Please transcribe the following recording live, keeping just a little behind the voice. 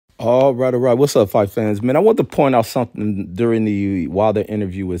All right, all right. What's up, fight fans? Man, I want to point out something during the Wilder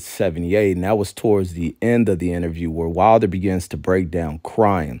interview with 78, and that was towards the end of the interview where Wilder begins to break down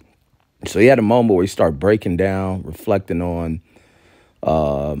crying. So he had a moment where he started breaking down, reflecting on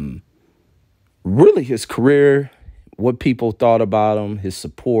really his career, what people thought about him, his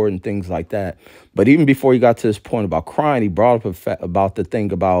support, and things like that. But even before he got to this point about crying, he brought up about the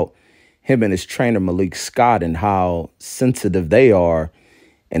thing about him and his trainer, Malik Scott, and how sensitive they are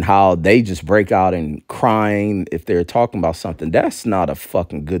and how they just break out and crying if they're talking about something. That's not a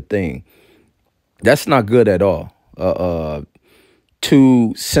fucking good thing. That's not good at all.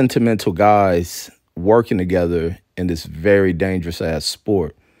 Two sentimental guys working together in this very dangerous ass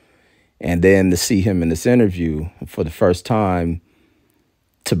sport. And then to see him in this interview for the first time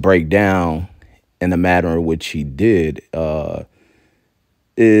to break down in the manner in which he did,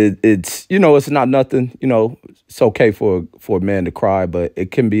 it's it's not nothing. It's okay for a man to cry, but it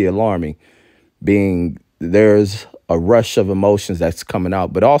can be alarming. Being there's a rush of emotions that's coming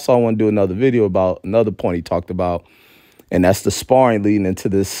out. But also, I want to do another video about another point he talked about, and that's the sparring leading into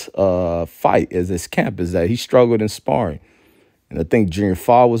this fight. As this camp is that he struggled in sparring. And I think Junior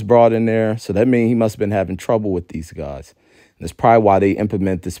Fall was brought in there. So that means he must have been having trouble with these guys. And that's probably why they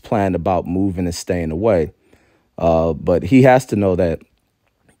implement this plan about moving and staying away. But he has to know that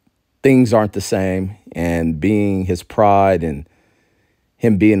things aren't the same. And being his pride and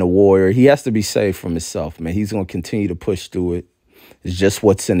him being a warrior, he has to be safe from himself, man. He's going to continue to push through it. It's just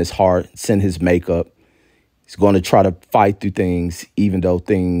what's in his heart. It's in his makeup. He's going to try to fight through things, even though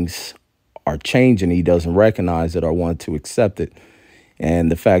things are changing. He doesn't recognize it or want to accept it.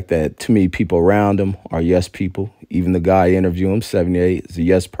 And the fact that too many people around him are yes people. Even the guy interviewing him, 78, is a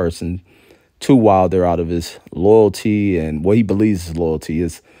yes person. Too Wilder out of his loyalty and what he believes is loyalty,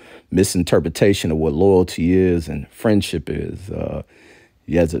 his misinterpretation of what loyalty is and friendship is.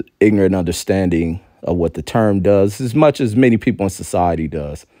 He has an ignorant understanding of what the term does, as much as many people in society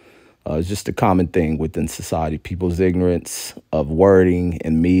does. It's just a common thing within society, people's ignorance of wording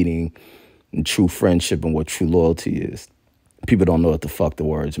and meaning and true friendship and what true loyalty is. People don't know what the fuck the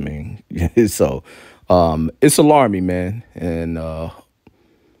words mean. So it's alarming, man. And I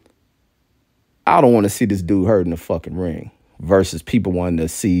don't want to see this dude hurt in the fucking ring versus people wanting to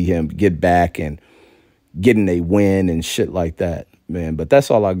see him get back and getting a win and shit like that, man. But that's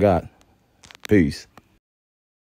all I got. Peace.